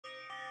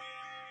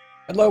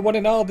Hello, one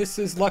and all. This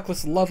is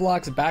Luckless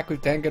Lovelocks back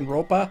with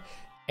Danganronpa,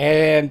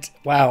 and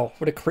wow,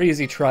 what a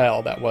crazy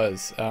trial that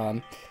was.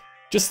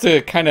 Just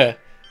to kind of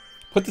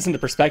put this into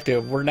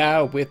perspective, we're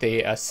now with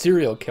a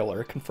serial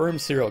killer, confirmed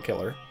serial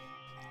killer,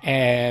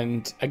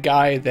 and a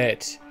guy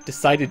that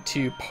decided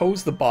to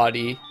pose the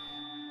body,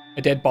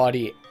 a dead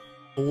body,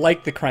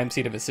 like the crime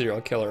scene of a serial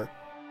killer,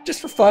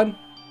 just for fun.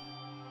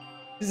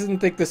 He didn't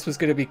think this was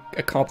going to be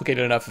a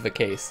complicated enough of a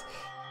case.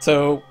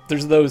 So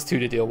there's those two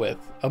to deal with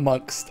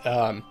amongst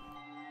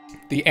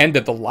the end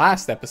of the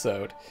last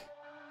episode,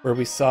 where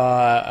we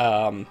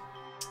saw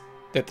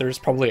that there's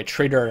probably a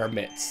traitor in our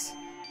midst.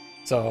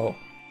 So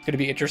it's going to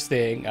be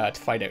interesting to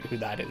find out who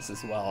that is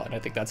as well, and I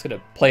think that's going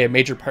to play a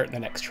major part in the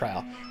next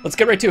trial. Let's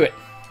get right to it.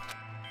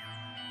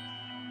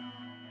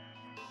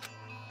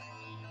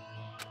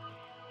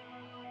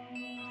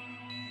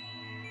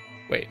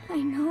 Wait. I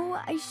know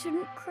I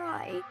shouldn't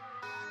cry,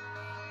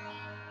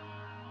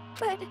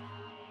 but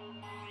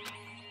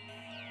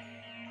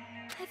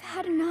I've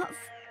had enough.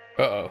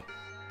 Uh-oh.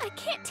 I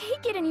can't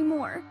take it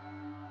anymore.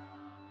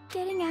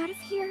 Getting out of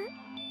here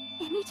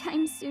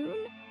anytime soon.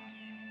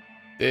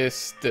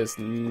 This does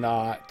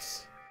not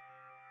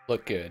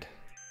look good.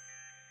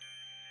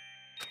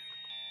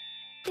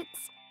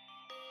 It's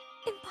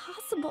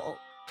impossible.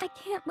 I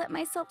can't let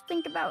myself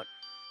think about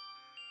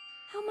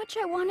how much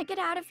I want to get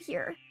out of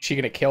here. She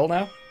gonna kill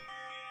now?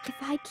 If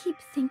I keep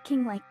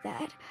thinking like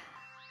that,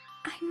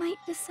 I might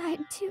decide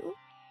to.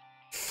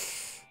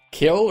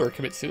 Kill or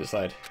commit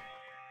suicide?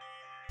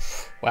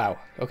 Wow,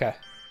 okay.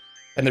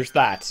 And there's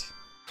that.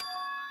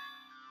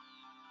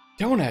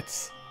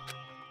 Donuts!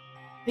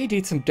 Need to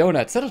eat some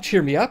donuts, that'll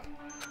cheer me up.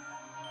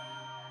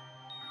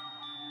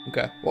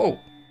 Okay, whoa.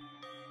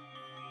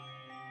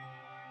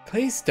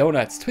 Glazed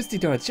donuts, twisty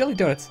donuts, jelly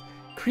donuts,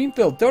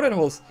 cream-filled donut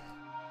holes,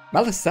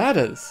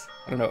 malasadas.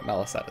 I don't know what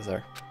malasadas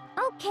are.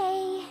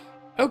 Okay.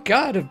 Oh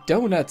god of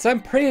donuts,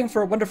 I'm praying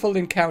for a wonderful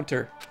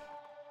encounter.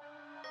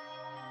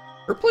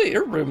 Her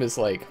room is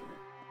like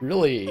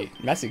really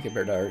messy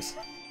compared to ours.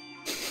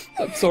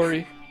 I'm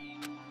sorry.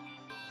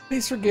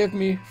 Please forgive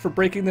me for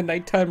breaking the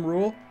nighttime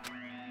rule.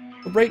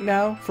 But right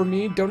now, for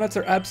me, donuts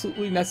are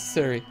absolutely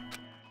necessary.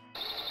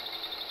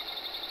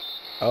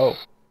 Oh.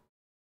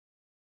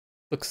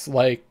 Looks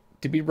like,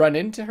 did we run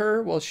into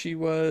her while she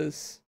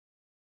was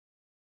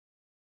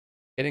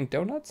getting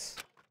donuts?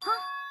 Huh?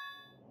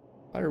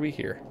 Why are we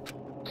here?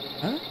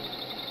 Huh?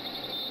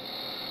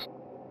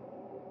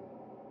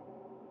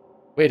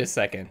 Wait a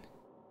second.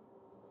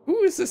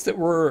 Who is this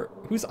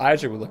whose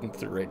eyes are we looking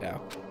through right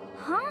now?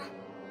 Huh?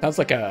 Sounds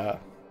like a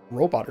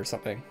robot or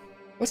something.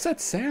 What's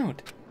that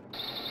sound?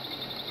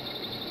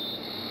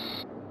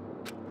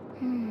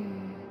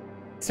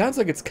 Sounds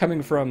like it's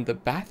coming from the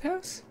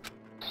bathhouse?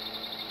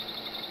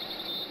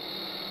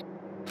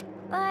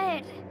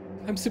 But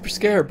I'm super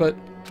scared, but...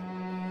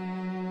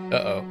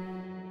 Uh-oh.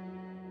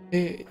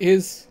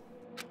 Is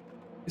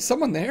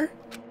someone there?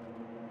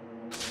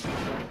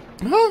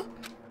 Huh?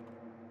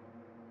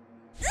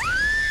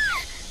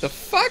 The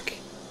fuck?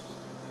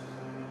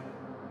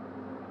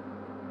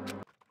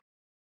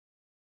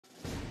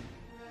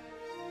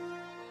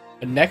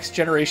 A next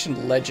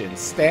generation legend.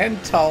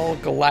 Stand tall,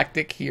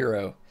 galactic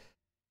hero.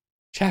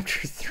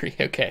 Chapter 3.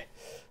 Okay.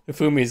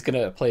 Nafumi's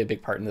gonna play a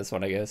big part in this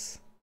one, I guess.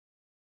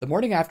 The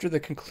morning after the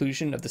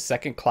conclusion of the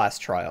second class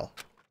trial.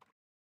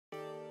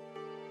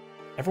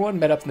 Everyone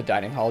met up in the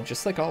dining hall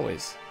just like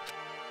always.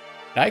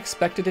 And I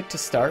expected it to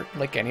start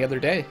like any other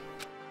day.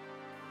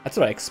 That's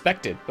what I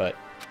expected, but...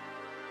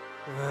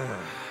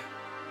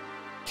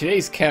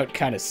 Today's count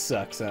kinda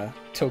sucks, huh?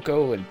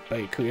 Toko and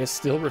Baikuya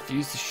still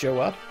refuse to show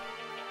up?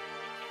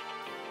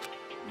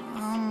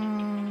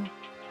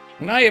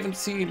 And I haven't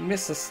seen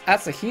Mrs.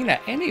 Asahina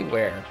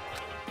anywhere.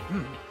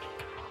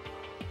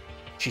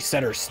 She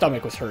said her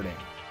stomach was hurting,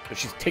 but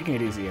she's taking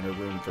it easy in her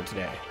room for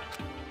today.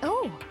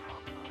 oh,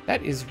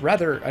 That is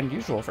rather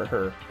unusual for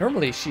her.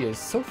 Normally she is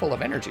so full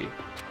of energy.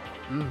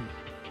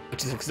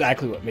 Which is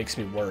exactly what makes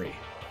me worry.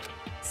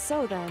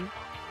 so then.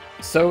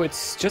 So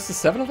it's just the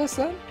 7 of us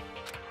then?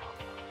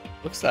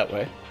 Looks that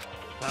way.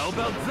 How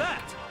about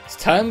that? It's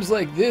times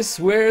like this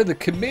where the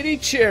committee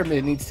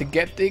chairman needs to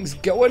get things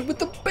going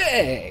with a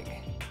bang.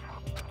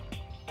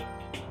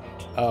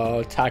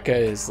 Oh, Taka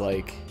is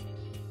like,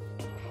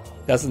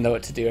 doesn't know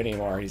what to do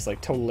anymore. He's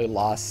like totally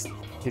lost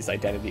his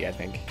identity, I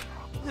think.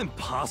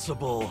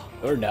 Impossible.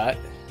 Or not.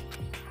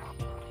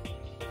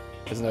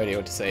 Has no idea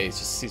what to say.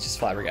 He's just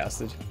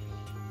flabbergasted.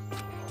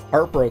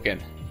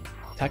 Heartbroken.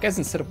 Taka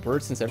hasn't said a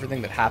word since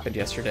everything that happened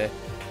yesterday.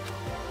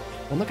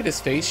 One look at his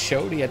face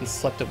showed he hadn't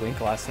slept a wink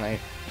last night.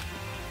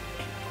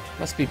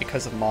 Must be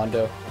because of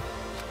Mondo.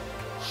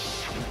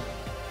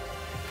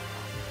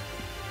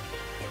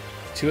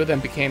 The two of them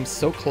became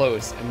so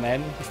close, and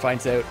then he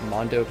finds out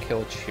Mondo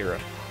killed Chihiro.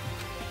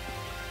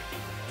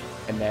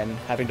 And then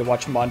having to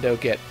watch Mondo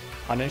get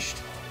punished,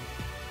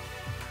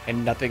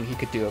 and nothing he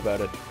could do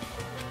about it.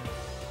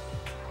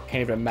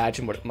 Can't even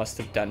imagine what it must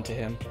have done to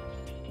him.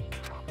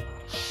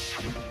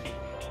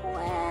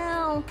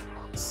 Well,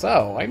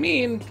 So, I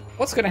mean,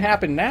 what's gonna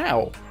happen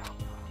now?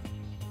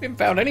 We haven't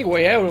found any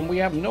way out, and we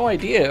have no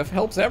idea if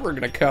help's ever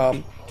gonna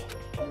come.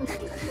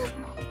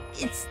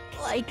 It's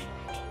like...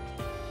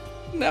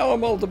 Now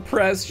I'm all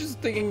depressed just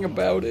thinking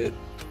about it.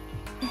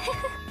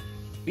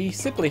 We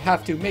simply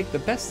have to make the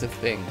best of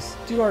things,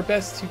 do our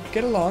best to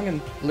get along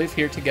and live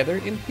here together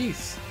in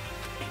peace.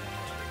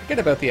 Forget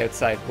about the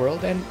outside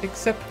world and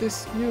accept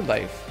this new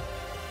life.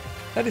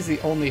 That is the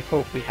only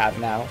hope we have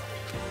now.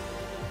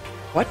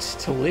 What?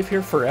 To live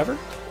here forever?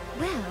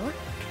 Well...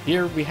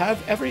 Here we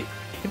have every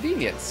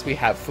convenience. We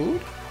have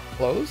food,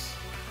 clothes,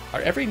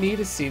 our every need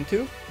is seen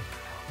to.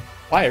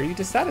 Why are you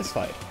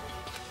dissatisfied?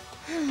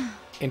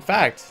 In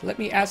fact, let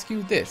me ask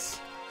you this.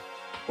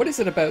 What is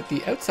it about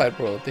the outside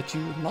world that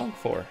you long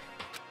for?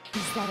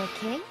 Is that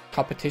okay?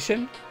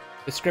 Competition?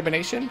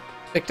 Discrimination?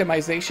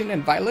 Victimization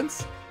and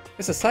violence?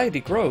 As society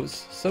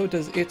grows, so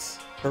does its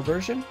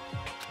perversion?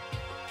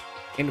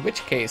 In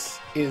which case,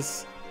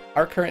 is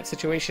our current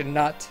situation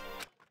not...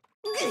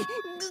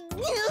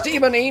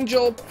 Demon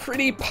angel,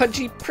 pretty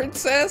pudgy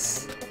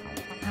princess?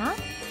 Huh?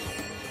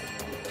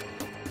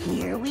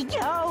 Here we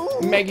go!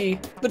 Maggie,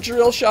 the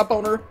drill shop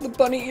owner, the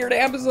bunny-eared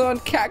Amazon,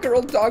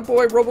 Catgirl,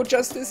 Dogboy,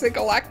 Robo-Justice, and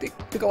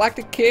the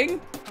Galactic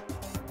King?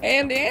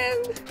 And...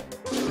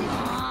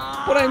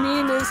 What I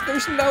mean is,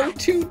 there's no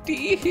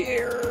 2D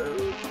here!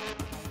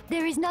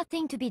 There is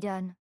nothing to be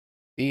done.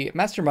 The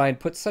mastermind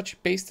puts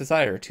such base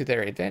desire to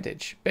their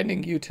advantage,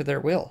 bending you to their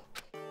will.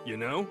 You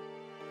know?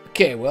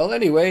 Okay, well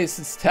anyway,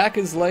 since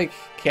Taka's like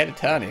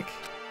catatonic,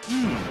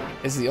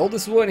 as the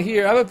oldest one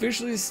here, I'm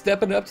officially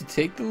stepping up to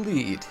take the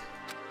lead.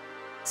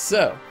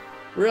 So,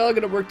 we're all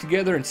gonna work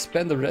together and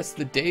spend the rest of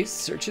the day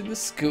searching the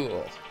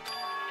school.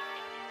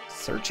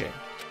 Searching?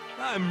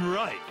 I'm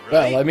right?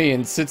 Well, I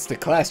mean, since the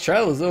class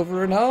trial is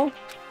over and all,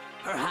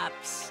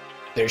 Perhaps.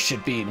 there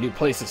should be new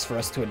places for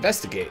us to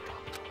investigate.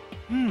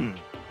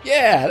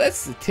 Yeah,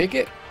 that's the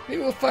ticket.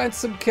 Maybe we'll find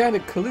some kind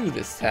of clue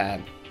this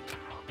time.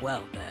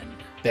 Well then.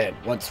 Then,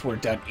 once we're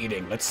done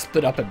eating, let's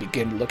split up and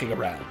begin looking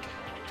around.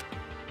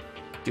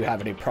 Do you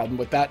have any problem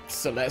with that,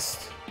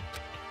 Celeste?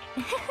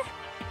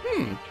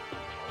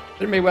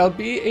 There may well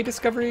be a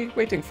discovery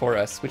waiting for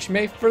us, which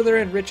may further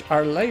enrich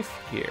our life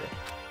here.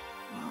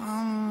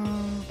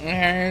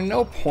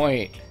 No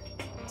point.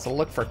 It's to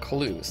look for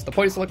clues. The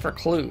point is to look for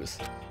clues.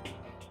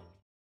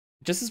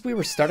 Just as we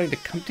were starting to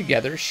come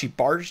together, she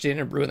barged in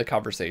and ruined the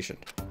conversation.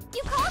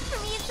 You called for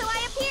me, so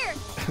I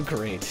appeared.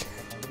 Great.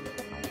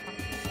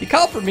 You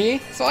called for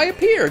me, so I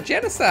appear.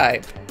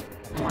 Genocide.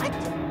 What?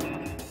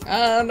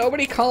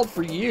 Nobody called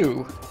for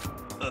you.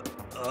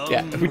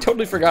 Yeah, we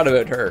totally forgot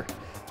about her.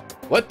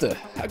 What the?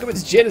 How come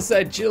it's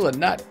Genocide Jill and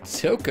not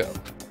Toko?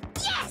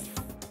 Yes!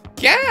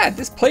 God,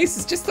 this place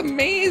is just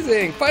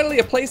amazing. Finally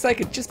a place I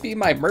could just be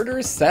my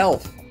murderous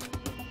self.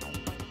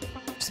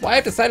 Which is why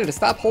I've decided to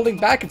stop holding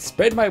back and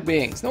spread my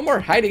wings. No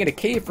more hiding in a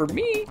cave for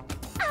me.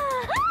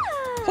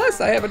 Plus,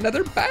 I have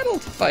another battle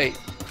to fight.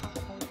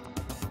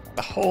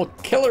 The whole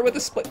killer with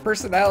a split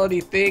personality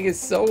thing is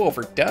so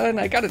overdone.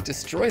 I gotta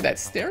destroy that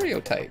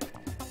stereotype.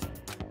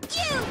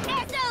 You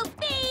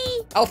SOB!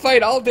 I'll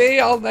fight all day,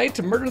 all night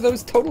to murder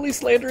those totally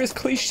slanderous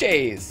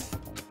cliches.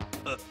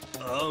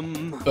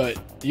 But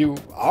you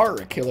are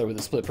a killer with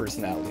a split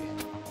personality.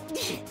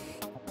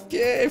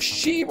 Yeah, if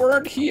she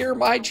weren't here,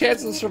 my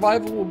chances of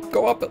survival will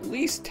go up at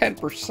least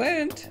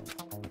 10%.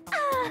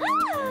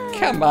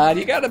 Come on,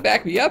 you gotta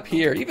back me up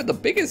here. Even the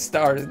biggest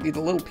stars need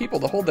the little people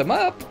to hold them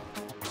up.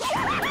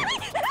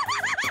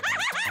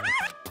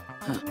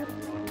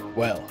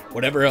 Well,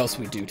 whatever else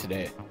we do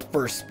today,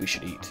 first we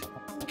should eat.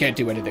 Can't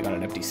do anything on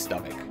an empty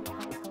stomach.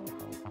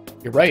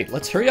 You're right,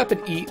 let's hurry up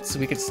and eat so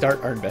we can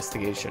start our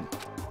investigation.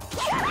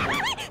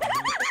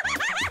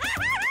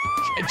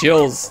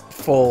 Jill's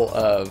full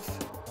of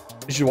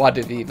joie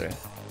de vivre.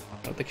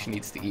 I don't think she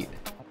needs to eat.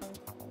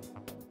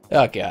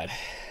 Oh god.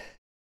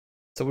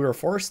 So we were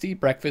forced to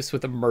eat breakfast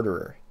with a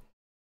murderer.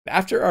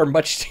 After our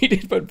much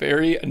needed but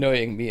very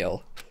annoying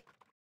meal,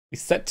 we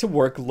set to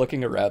work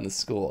looking around the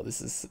school.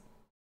 This is...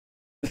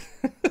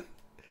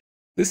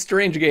 This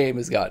strange game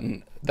has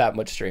gotten that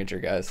much stranger,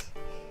 guys.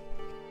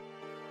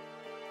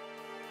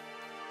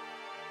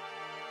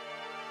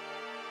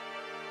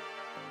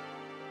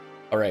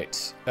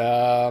 Alright,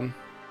 let's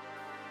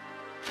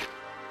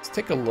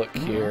take a look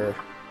here.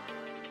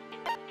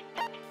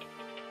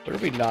 What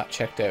have we not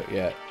checked out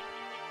yet?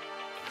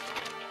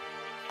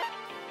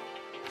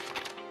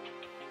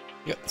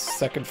 We got the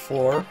second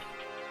floor.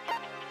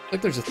 I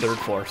think there's a third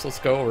floor, so let's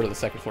go over to the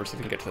second floor so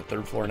we can get to the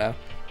third floor now.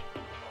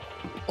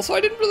 Also, I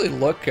didn't really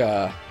look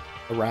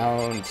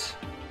around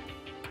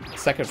the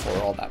second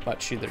floor all that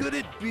much either. Could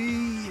it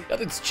be?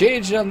 Nothing's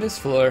changed on this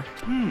floor.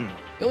 The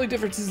only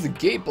difference is the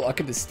gate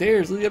blocking the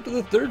stairs leading up to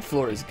the third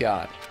floor is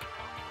gone.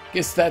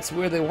 Guess that's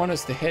where they want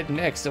us to head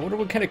next. I wonder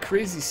what kind of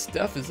crazy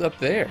stuff is up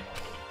there.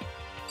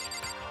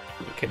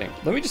 I'm kidding.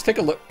 Let me just take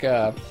a look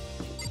on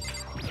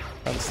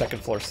the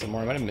second floor some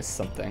more. I might have missed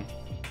something.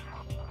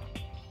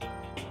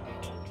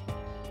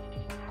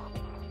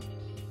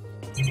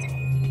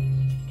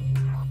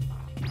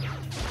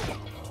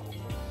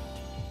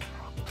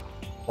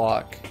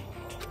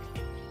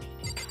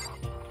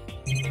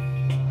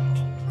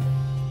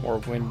 More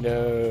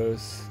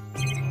windows.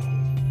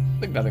 I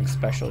think nothing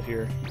special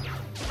here.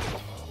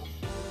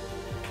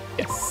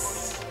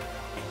 Yes.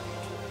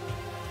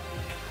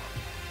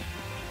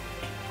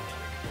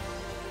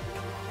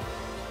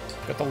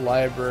 Got the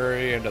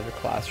library, another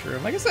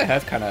classroom. I guess I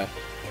have kind of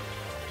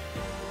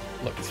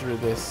looked through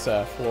this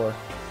floor.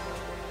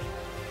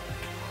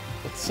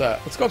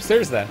 Let's go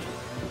upstairs then.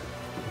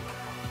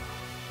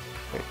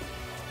 Wait.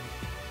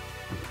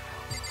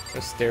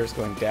 There's stairs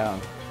going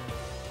down.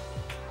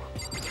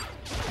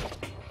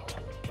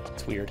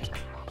 It's weird.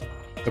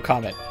 No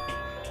comment.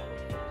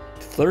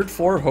 Third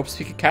floor, Hope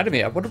Speak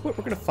Academy. I wonder what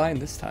we're gonna find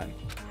this time.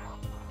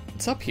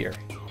 What's up here?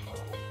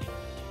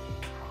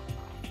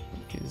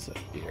 What is up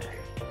here?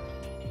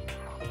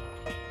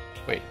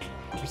 Wait,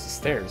 where's the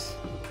stairs?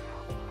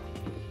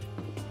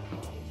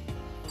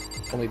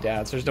 Only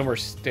down, so there's no more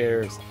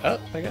stairs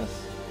up, I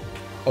guess.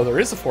 Oh, there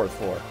is a fourth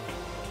floor.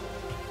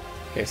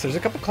 Okay, so there's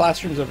a couple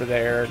classrooms over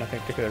there, nothing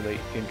particularly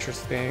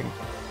interesting.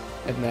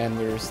 And then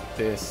there's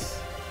this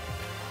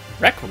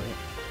rec room.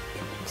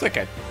 Looks like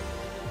a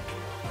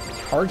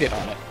target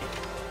on it.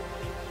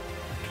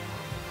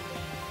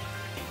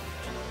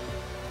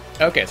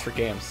 Okay, it's for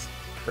games.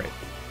 Great.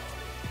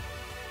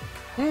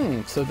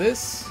 So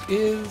this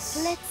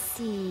is Let's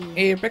see.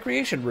 a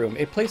recreation room,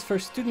 a place for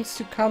students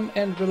to come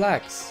and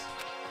relax.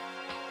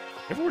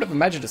 Never would have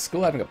imagined a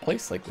school having a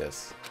place like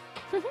this.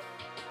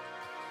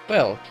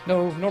 Well,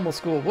 no normal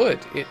school would.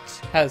 It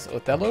has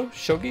Othello,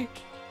 shogi,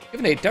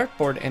 even a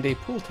dartboard and a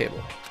pool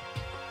table.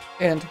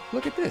 And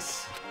look at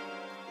this.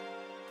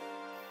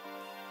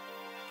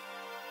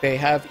 They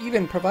have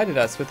even provided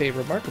us with a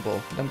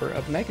remarkable number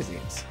of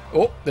magazines.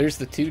 Oh, there's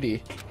the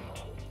 2D.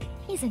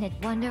 Isn't it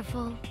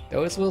wonderful?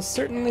 Those will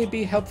certainly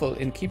be helpful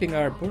in keeping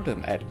our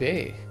boredom at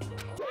bay.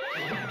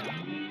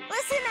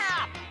 Listen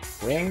up!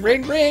 Ring,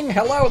 ring, ring!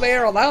 Hello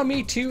there! Allow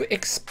me to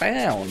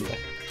expound.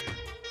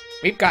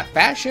 We've got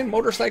fashion,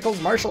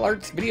 motorcycles, martial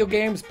arts, video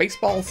games,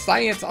 baseball,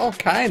 science, all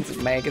kinds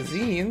of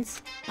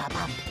magazines.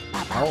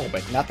 Oh,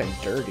 but nothing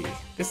dirty.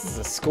 This is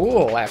a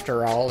school,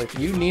 after all. If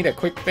you need a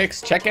quick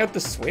fix, check out the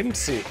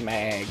swimsuit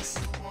mags.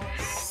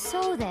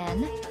 So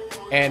then,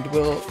 And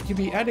will you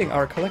be adding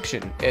our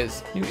collection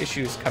as new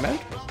issues come out?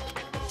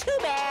 Too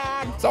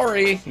bad!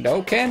 Sorry,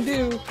 no can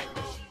do.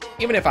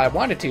 Even if I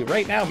wanted to,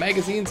 right now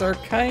magazines are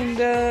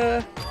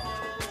kinda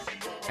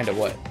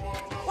what?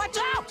 Watch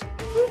out!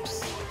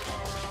 Oops.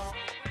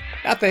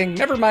 Nothing,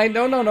 never mind,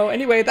 no.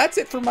 Anyway, that's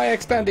it for my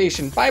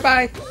expoundation.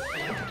 Bye-bye.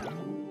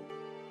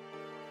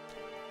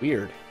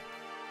 Weird.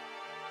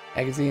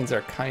 Magazines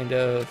are kind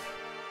of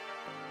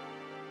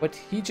what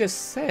he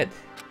just said.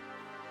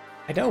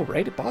 I know,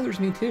 right? It bothers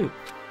me too.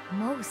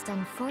 most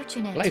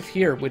unfortunate. Life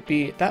here would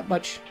be that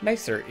much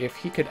nicer if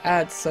he could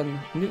add some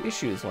new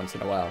issues once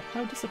in a while.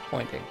 How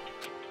disappointing.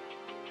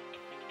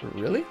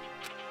 Really?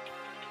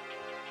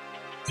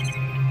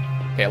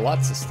 Okay,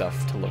 lots of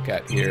stuff to look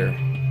at here.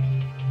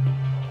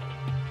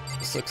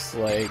 This looks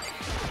like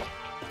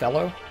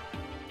Othello.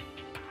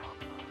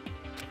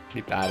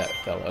 Pretty bad at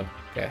Othello.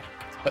 Okay.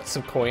 Let's put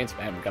some coins.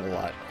 Man, we got a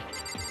lot.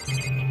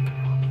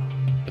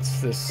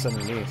 What's this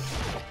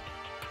underneath?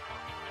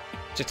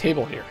 It's a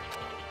table here.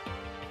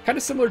 Kind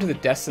of similar to the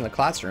desks in the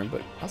classroom,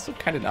 but also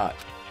kind of not.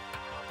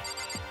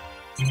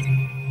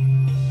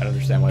 I don't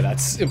understand why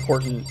that's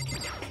important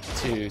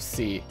to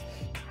see.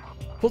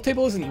 Pool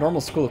table isn't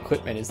normal school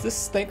equipment. Is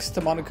this thanks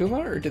to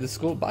Monokuma, or did the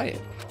school buy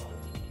it?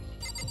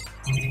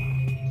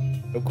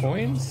 No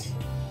coins?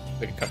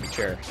 Like a comfy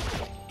chair.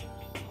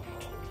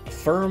 A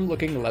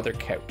firm-looking leather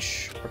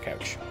couch. Or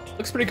couch.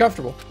 Looks pretty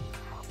comfortable.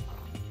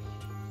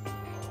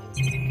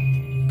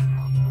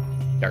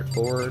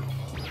 Dartboard.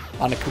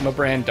 Monokuma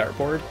brand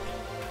dartboard.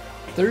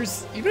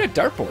 There's even a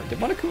dartboard. Did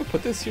Monokuma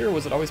put this here, or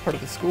was it always part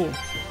of the school?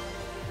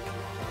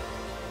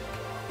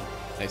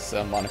 Nice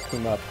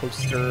Monokuma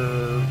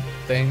poster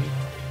thing.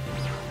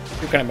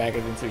 What kind of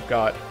magazines we've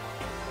got?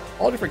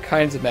 All different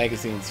kinds of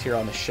magazines here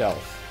on the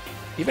shelf.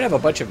 Even have a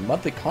bunch of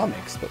monthly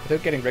comics, but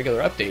without getting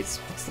regular updates,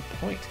 what's the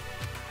point?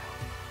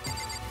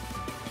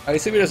 I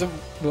assume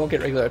we won't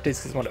get regular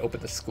updates because we want to open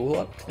the school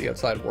up to the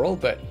outside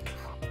world, but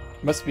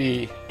there must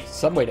be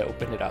some way to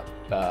open it up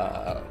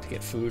to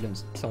get food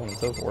and so on and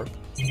so forth.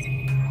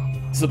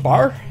 This is a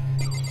bar?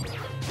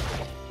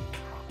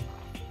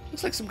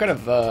 Looks like some kind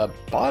of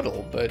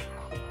bottle, but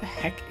what the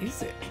heck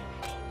is it?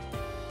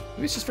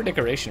 Maybe it's just for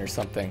decoration or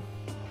something.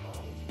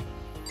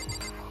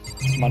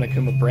 It's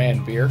Monokuma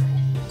brand beer.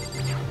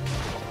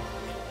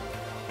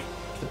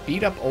 The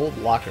beat up old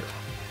locker.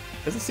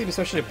 Doesn't seem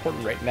especially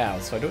important right now,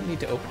 so I don't need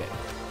to open it.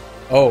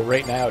 Oh,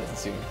 right now it doesn't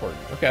seem important.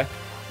 Okay.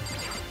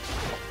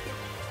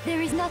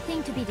 There is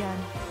nothing to be done.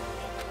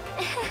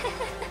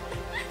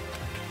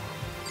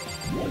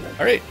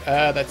 Alright,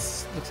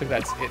 looks like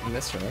that's it in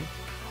this room.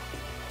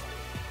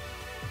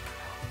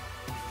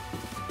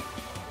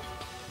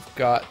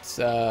 Got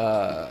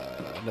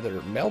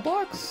another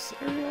mailbox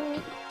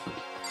area.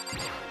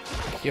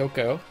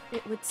 Kyoko.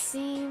 It would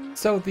seem...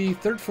 So the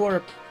third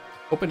floor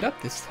opened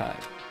up this time.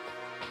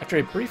 After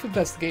a brief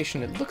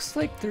investigation, it looks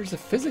like there's a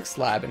physics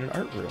lab and an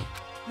art room.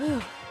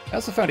 I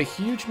also found a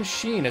huge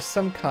machine of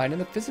some kind in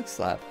the physics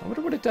lab. I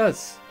wonder what it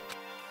does.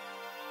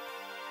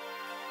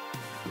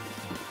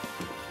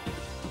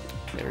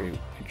 Very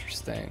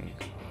interesting.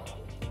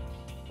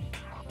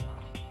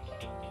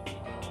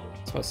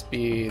 This must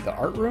be the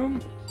art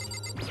room?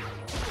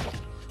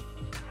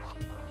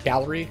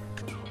 Gallery?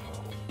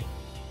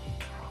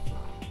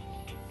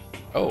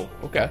 Oh,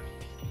 okay.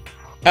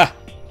 Ha!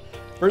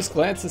 First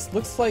glance, this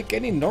looks like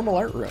any normal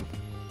art room.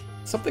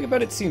 Something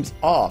about it seems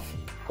off,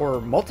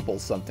 or multiple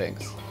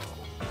somethings.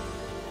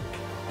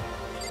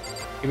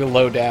 Give me a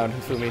low down,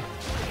 Hifumi.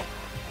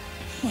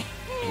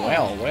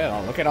 Well,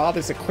 look at all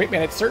this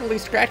equipment. It certainly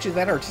scratches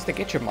that artistic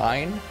itch of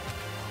mine.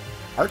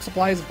 Art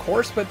supplies, of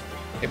course, but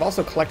they've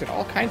also collected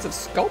all kinds of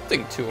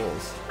sculpting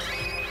tools.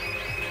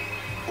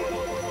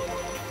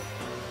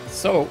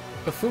 So,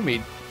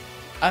 Hifumi,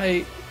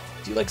 do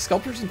you like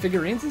sculptures and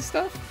figurines and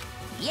stuff?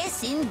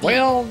 Yes, indeed.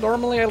 Well,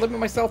 normally I limit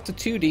myself to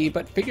 2D,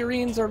 but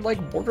figurines are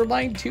like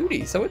borderline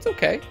 2D, so it's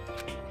okay.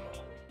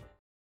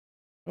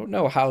 I don't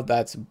know how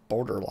that's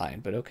borderline,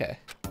 but okay.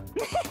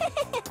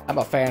 I'm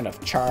a fan of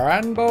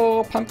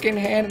Charanbo,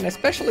 Pumpkinhead, and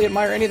especially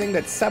admire anything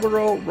that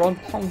Saburo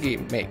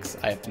Ronpongi makes.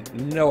 I have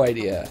no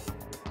idea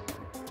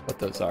what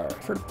those are.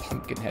 I've heard of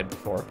Pumpkinhead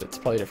before, but it's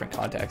probably a different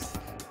context.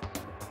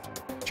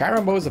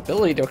 Charanbo's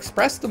ability to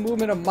express the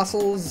movement of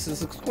muscles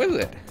is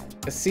exquisite,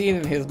 as seen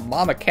in his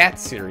Mama Cat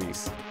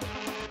series.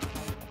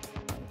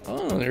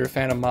 Oh, you're a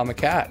fan of Mama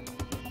Cat.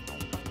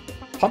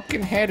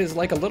 Pumpkinhead is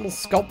like a little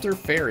sculptor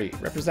fairy,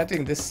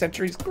 representing this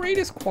century's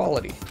greatest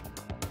quality.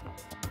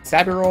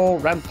 Saburo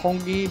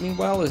Rampongi,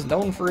 meanwhile, is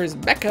known for his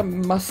Mecha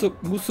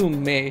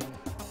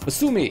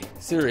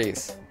Musume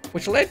series,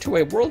 which led to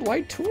a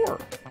worldwide tour.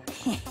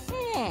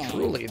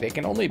 Truly, they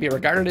can only be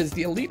regarded as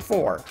the Elite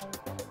Four.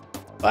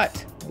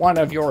 But one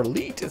of your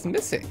elite is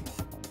missing.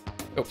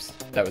 Oops,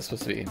 that was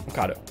supposed to be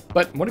Mikado.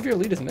 But one of your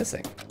elite is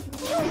missing.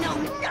 You know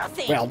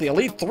nothing. Well, the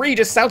Elite Three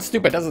just sounds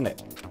stupid, doesn't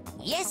it?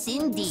 Yes,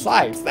 indeed.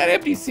 Besides, that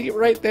empty seat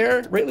right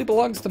there rightly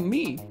belongs to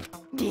me.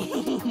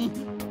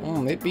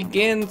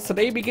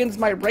 Today begins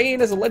my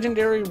reign as a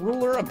legendary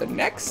ruler of the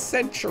next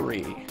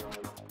century.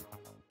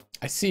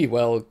 I see,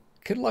 well,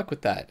 good luck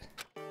with that.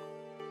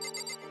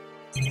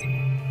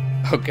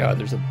 Oh god,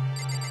 there's a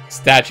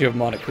statue of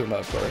Monokuma,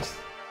 of course.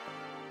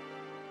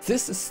 Is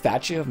this a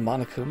statue of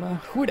Monokuma?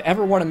 Who would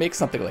ever want to make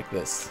something like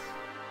this?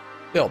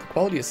 Still, the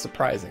quality is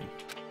surprising.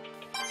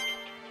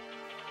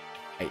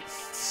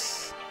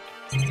 Nice.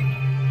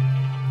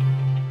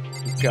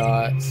 We've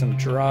got some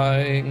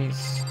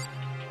drawings.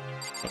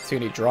 I don't see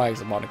any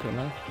drawings of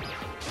Monokuma.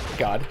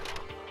 God.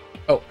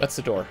 Oh, that's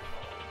the door.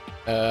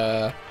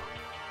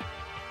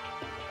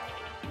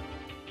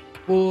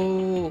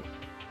 Well,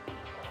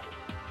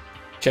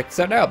 check this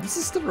out now. This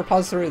is the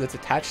repository that's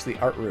attached to the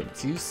art room.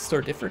 It's used to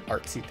store different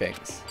artsy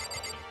things.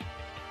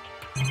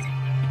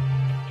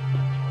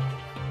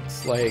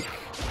 It's like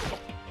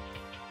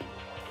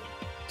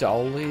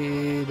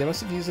dolly. They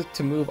must have used it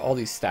to move all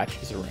these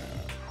statues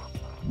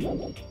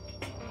around.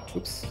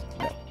 Oops.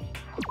 No.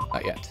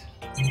 Not yet.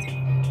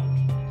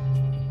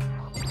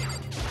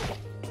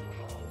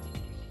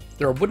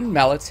 There are wooden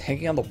mallets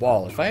hanging on the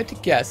wall. If I had to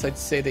guess, I'd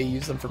say they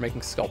use them for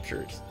making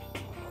sculptures.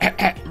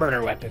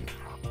 Murder weapon.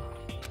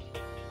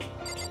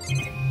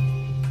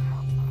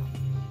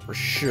 For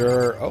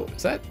sure. Oh,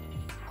 is that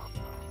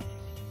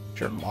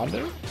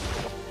Mondo?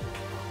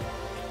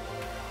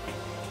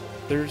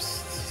 There's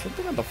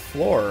something on the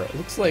floor. It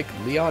looks like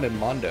Leon and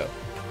Mondo.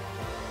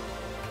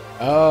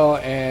 Oh,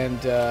 and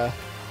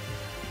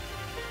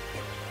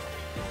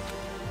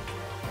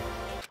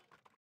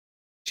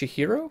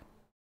Chihiro?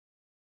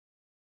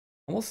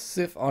 Almost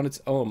as if on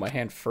its own my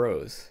hand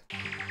froze.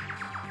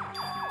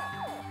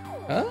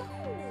 Huh?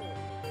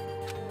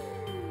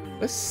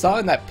 What I saw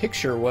in that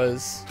picture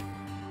was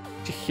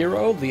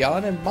Chihiro,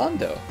 Leon, and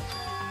Mondo.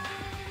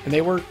 And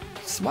they were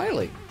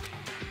smiling.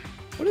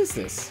 What is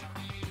this?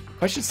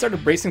 Questions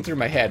started racing through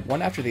my head,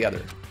 one after the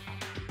other.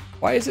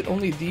 Why is it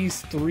only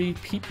these three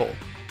people?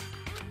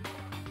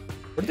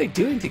 What are they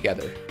doing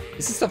together?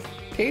 Is this a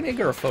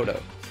painting or a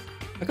photo?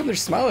 How come they're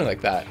smiling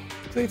like that?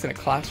 I think it's in a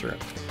classroom.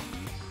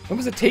 When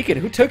was it taken?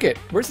 Who took it?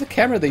 Where's the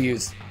camera they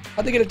used?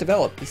 How'd they get it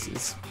developed? This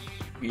is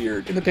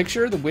weird. In the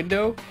picture, the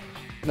window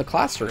in the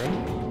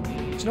classroom,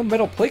 there's no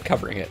metal plate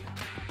covering it.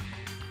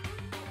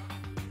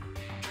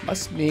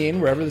 Must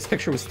mean wherever this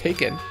picture was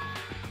taken,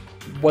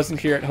 it wasn't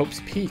here at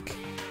Hope's Peak.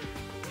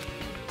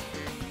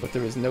 But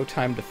there was no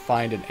time to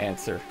find an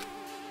answer.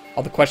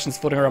 All the questions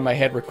floating around my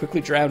head were quickly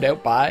drowned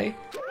out by...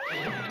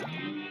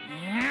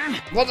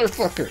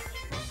 Motherfucker!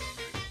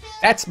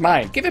 That's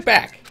mine! Give it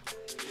back!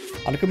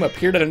 Monokuma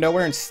appeared out of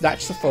nowhere and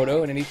snatched the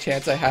photo, and any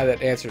chance I had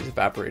at answers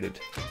evaporated.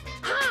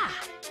 Ah!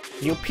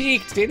 You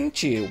peeked,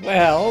 didn't you?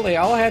 Well, they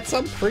all had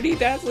some pretty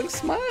dazzling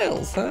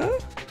smiles, huh?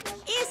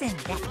 Isn't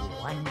that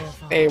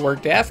wonderful? They were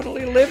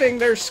definitely living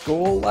their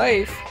school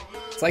life.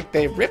 It's like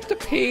they ripped a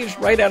page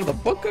right out of the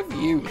Book of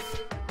Youth.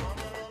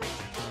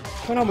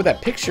 What's going on with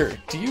that picture?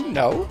 Do you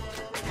know?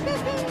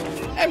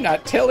 I'm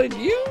not telling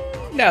you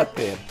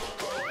nothing.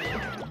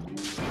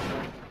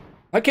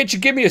 Why can't you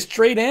give me a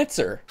straight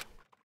answer?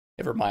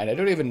 Never mind, I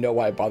don't even know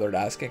why I bothered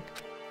asking.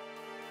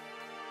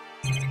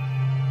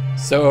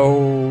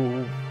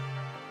 So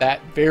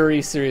that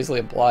very seriously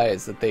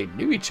implies that they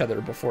knew each other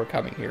before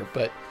coming here,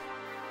 but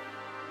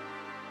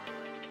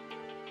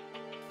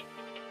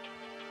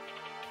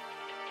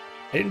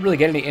I didn't really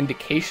get any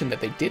indication that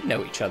they did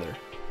know each other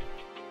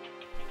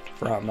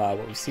from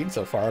what we've seen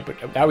so far,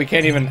 but now we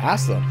can't even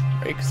ask them,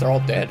 right? Because they're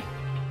all dead.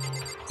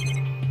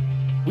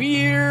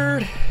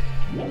 Weird.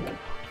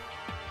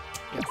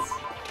 Yes.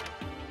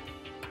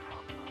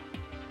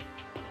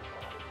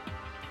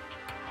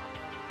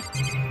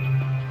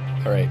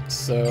 Alright,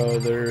 so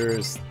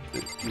there's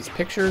these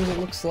pictures, it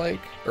looks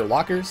like, or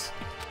lockers.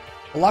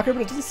 A locker,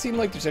 but it doesn't seem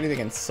like there's anything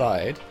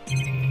inside.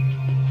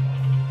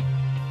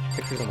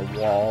 Pictures on the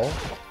wall.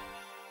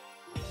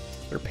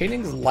 There are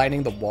paintings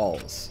lining the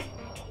walls.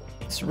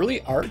 This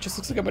really art just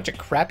looks like a bunch of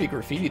crappy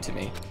graffiti to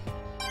me.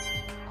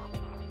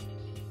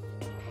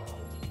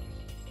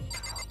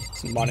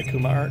 Some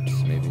Monokuma art,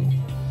 maybe.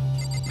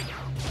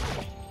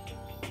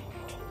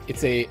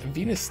 It's a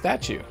Venus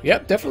statue.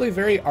 Yep, definitely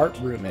very art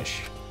roomish.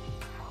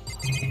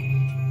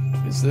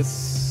 What is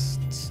this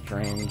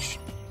strange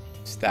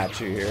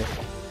statue here?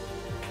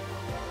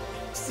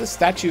 This is a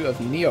statue of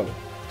Neo.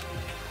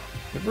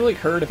 I've really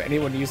heard of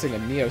anyone using a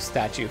Neo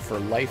statue for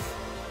life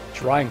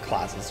drawing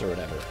classes or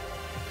whatever.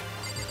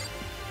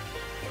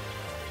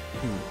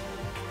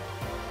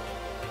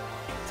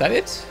 Is that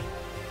it?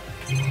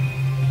 I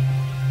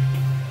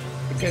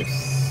think I've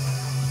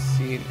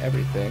seen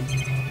everything.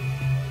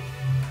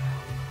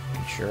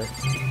 I'm sure.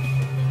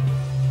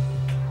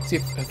 See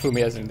if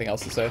Fumi has anything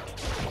else to say.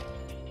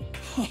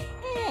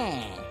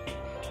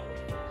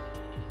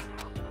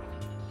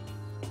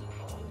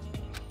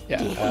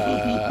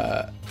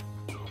 Yeah,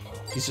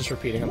 he's just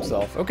repeating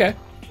himself. Okay.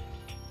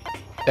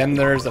 Then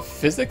there's a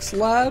physics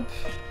lab,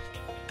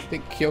 I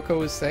think Kyoko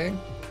was saying.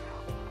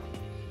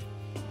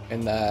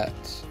 And that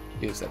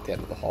is at the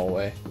end of the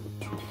hallway.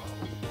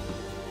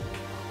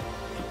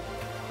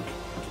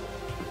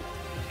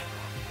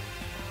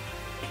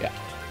 Yeah.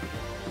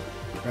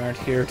 Around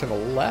here to the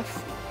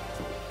left.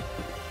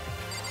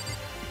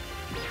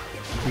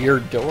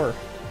 Weird door.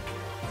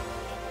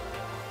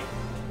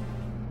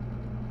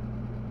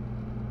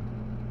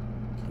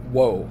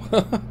 Whoa.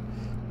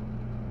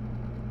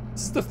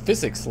 This is the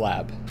physics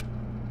lab.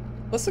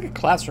 Less like a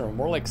classroom,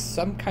 more like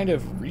some kind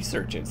of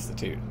research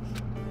institute.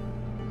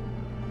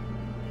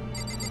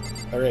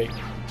 Alright,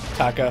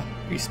 Taka,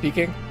 are you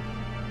speaking?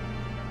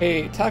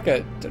 Hey,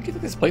 Taka, don't you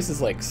think this place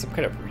is like some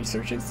kind of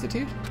research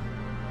institute?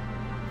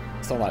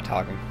 Still not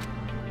talking.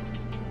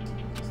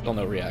 Still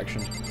no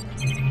reaction.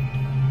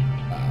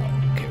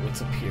 Okay,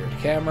 what's up here?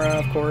 Camera,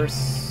 of course.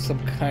 Some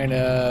kind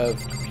of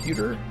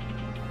computer.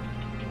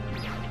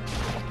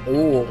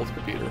 Old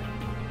computer.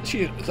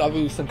 It's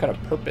obviously some kind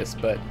of purpose,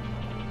 but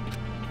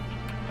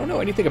I don't know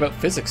anything about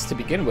physics to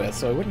begin with,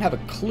 so I wouldn't have a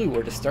clue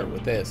where to start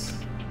with this.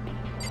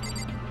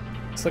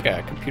 It's like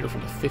a computer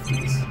from the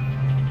 50s.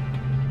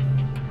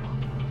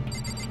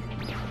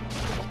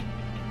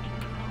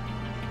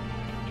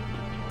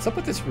 What's up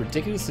with this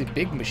ridiculously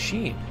big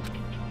machine?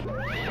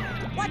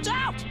 Watch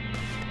out!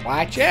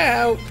 Watch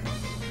out!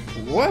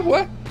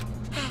 What?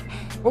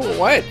 Oh,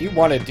 what? You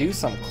want to do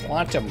some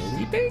quantum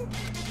leaping?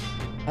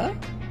 Huh?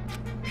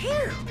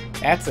 Here.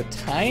 That's a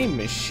time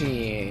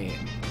machine.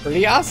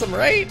 Pretty awesome,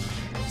 right?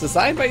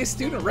 Designed by a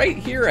student right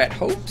here at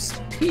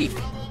Hope's Peak.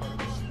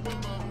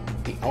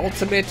 The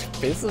ultimate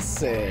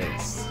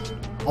physicist.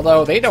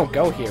 Although they don't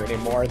go here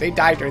anymore. They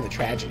died during the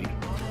tragedy.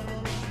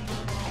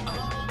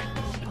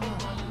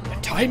 A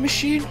time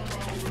machine?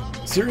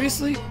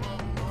 Seriously?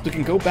 We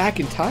can go back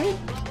in time?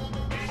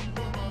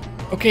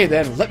 Okay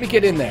then, let me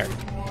get in there.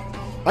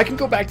 I can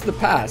go back to the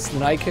past,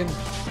 and I can...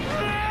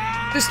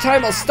 This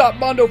time I'll stop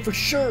Mondo for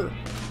sure!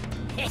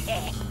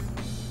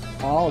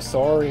 Oh,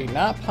 sorry,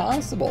 not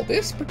possible.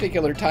 This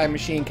particular time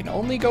machine can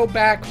only go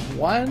back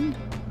 1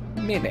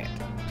 minute.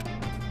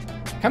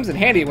 Comes in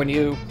handy when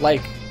you,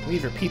 like,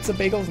 leave your pizza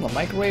bagels in the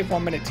microwave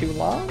 1 minute too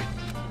long.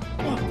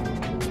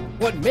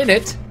 1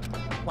 minute?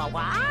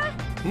 What?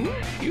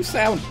 You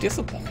sound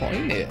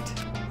disappointed.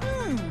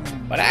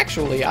 But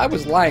actually, I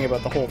was lying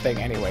about the whole thing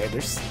anyway.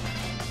 There's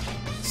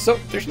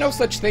no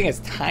such thing as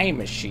time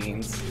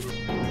machines.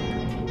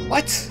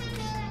 What?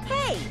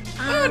 Hey,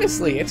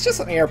 Honestly, it's just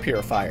an air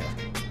purifier.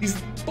 He's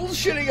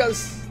bullshitting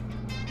us.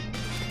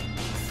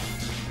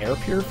 Air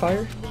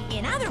purifier?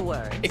 in other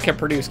words... It can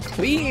produce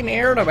clean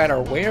air no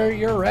matter where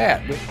you're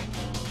at.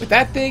 With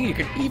that thing, you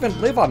could even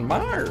live on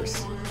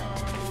Mars.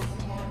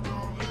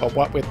 But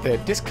what with the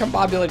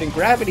discombobulating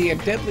gravity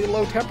and deadly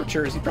low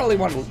temperatures, you probably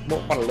won't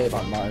want to live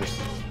on Mars.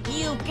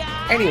 You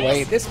guys...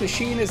 Anyway, this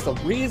machine is the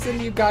reason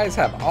you guys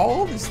have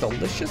all this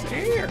delicious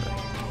air.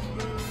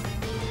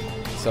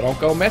 So don't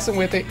go messing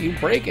with it, you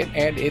break it,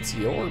 and it's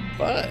your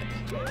butt.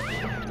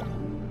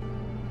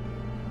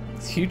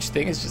 This huge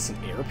thing is just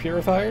an air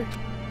purifier?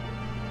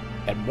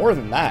 And more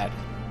than that,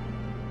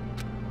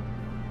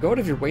 go out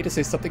of your way to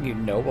say something you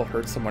know will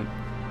hurt someone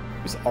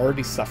who's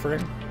already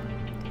suffering?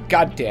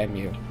 God damn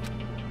you.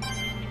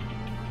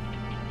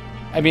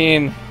 I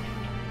mean,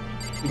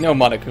 you know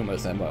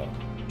Monokuma's MO.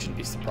 Shouldn't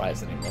be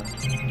surprised anymore.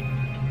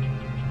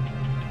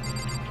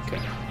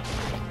 Okay.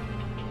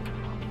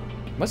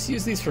 Must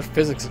use these for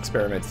physics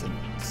experiments and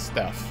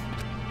stuff.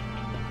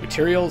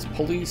 Materials,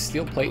 pulleys,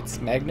 steel plates,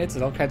 magnets,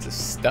 and all kinds of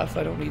stuff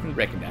I don't even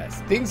recognize.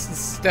 Things and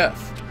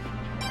stuff.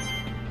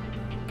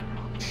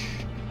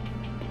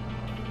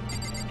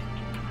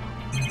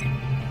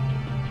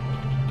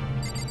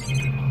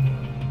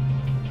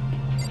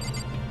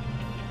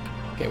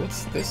 Okay,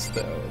 what's this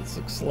though? This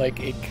looks like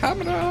a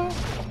camera.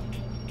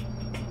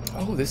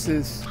 Oh, this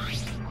is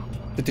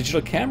the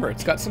digital camera.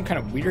 It's got some kind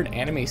of weird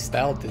anime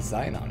style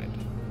design on it.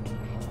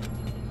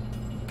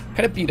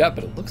 Kind of beat up,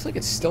 but it looks like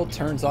it still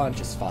turns on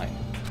just fine.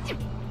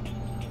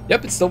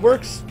 Yep, it still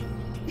works.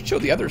 We'll show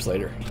the others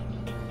later.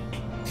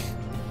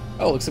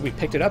 Oh, looks like we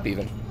picked it up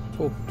even.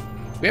 Cool.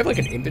 We have like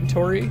an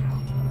inventory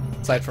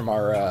aside from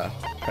our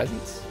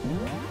presents.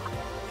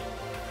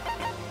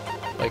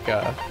 Like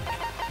I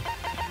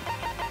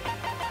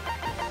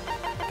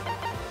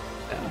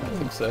don't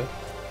think so.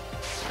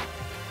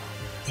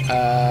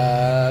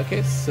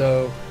 Okay,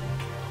 so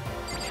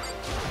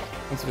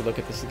once we look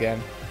at this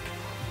again.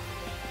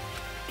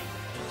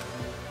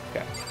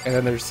 Okay, and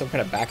then there's some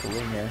kind of back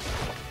room here.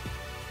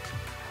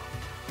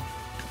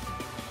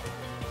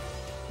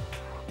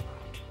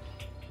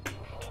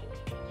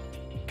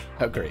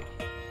 Oh, great.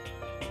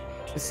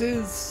 This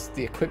is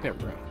the equipment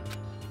room.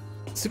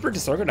 It's super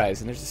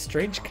disorganized, and there's a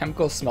strange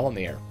chemical smell in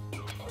the air.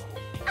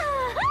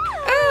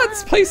 Ah,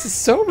 this place is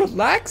so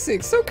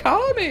relaxing, so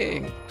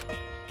calming.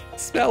 The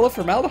smell of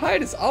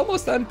formaldehyde is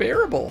almost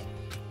unbearable.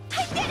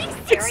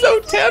 It's so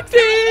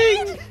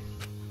tempting!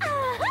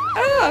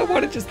 Ah, I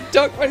want to just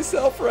dunk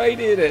myself right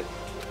in it.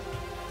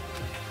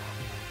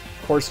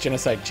 Of course,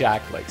 Genocide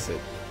Jack likes it.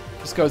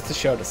 Just goes to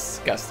show how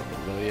disgusting it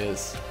really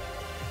is.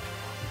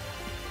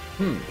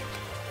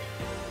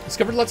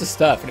 Discovered lots of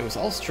stuff, and it was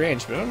all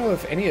strange, but I don't know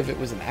if any of it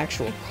was an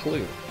actual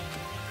clue.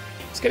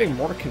 It's getting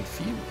more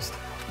confused.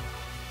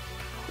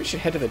 We should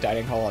head to the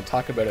dining hall and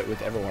talk about it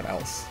with everyone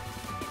else.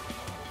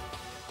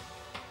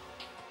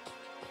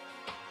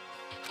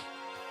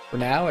 For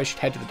now, I should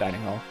head to the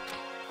dining hall.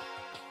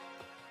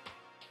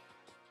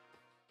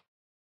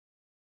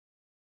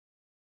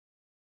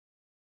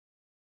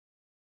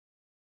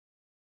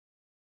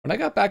 When I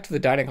got back to the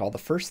dining hall, the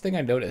first thing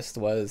I noticed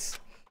was...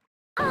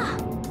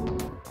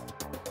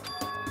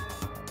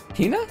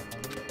 Hina?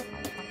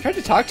 I tried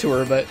to talk to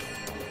her, but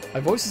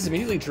my voice is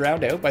immediately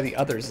drowned out by the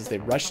others as they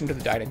rushed into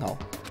the dining hall.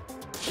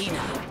 Hina.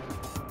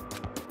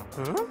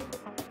 Huh?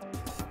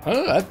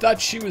 Huh? I thought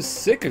she was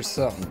sick or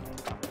something.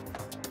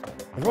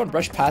 Everyone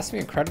rushed past me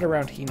and crowded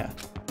around Hina.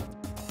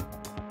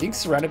 Being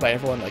surrounded by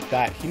everyone like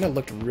that, Hina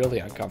looked really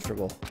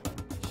uncomfortable.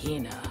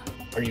 Hina.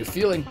 Are you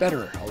feeling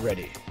better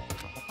already?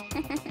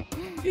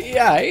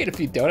 Yeah, I ate a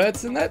few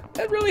donuts and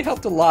that really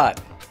helped a lot.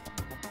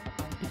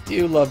 I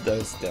do love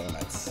those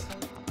donuts.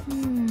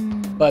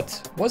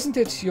 But wasn't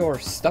it your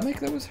stomach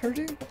that was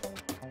hurting?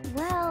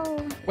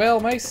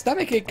 Well, my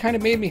stomachache kind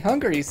of made me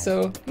hungry,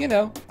 so, you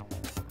know.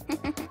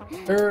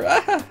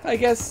 I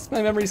guess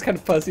my memory's kind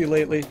of fuzzy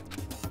lately.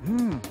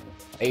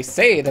 They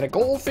say that a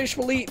goldfish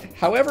will eat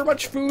however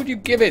much food you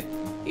give it,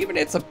 even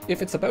if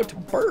it's about to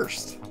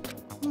burst.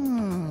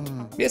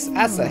 Miss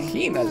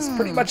Asahina is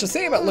pretty much the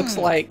same, it looks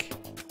like.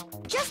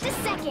 Just a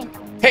second.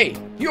 Hey,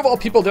 you of all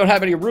people don't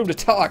have any room to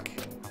talk.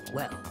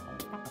 Well.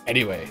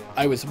 Anyway,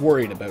 I was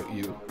worried about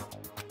you.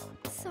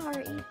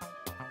 Sorry.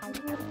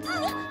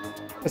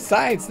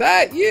 Besides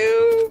that,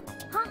 you...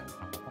 Huh?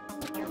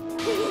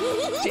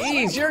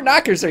 Jeez, your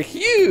knockers are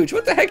huge.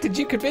 What the heck did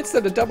you convince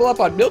them to double up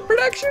on milk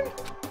production?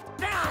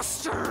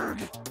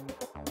 Bastard!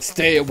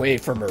 Stay away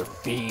from her,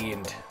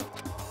 fiend.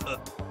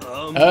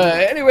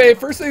 Anyway,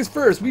 first things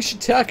first, we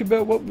should talk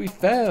about what we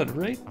found,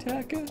 right,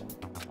 Taka?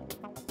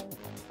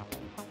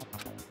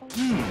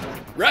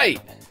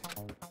 Right.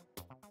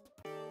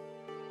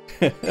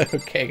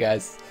 Okay,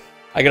 guys.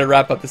 I gotta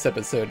wrap up this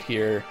episode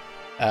here.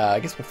 I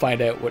guess we'll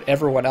find out what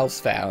everyone else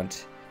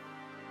found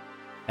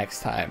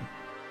next time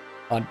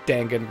on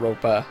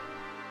Danganronpa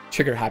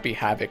Trigger Happy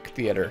Havoc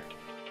Theater.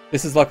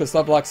 This is Luckless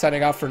Lovelocks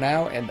signing off for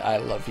now, and I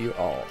love you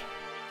all.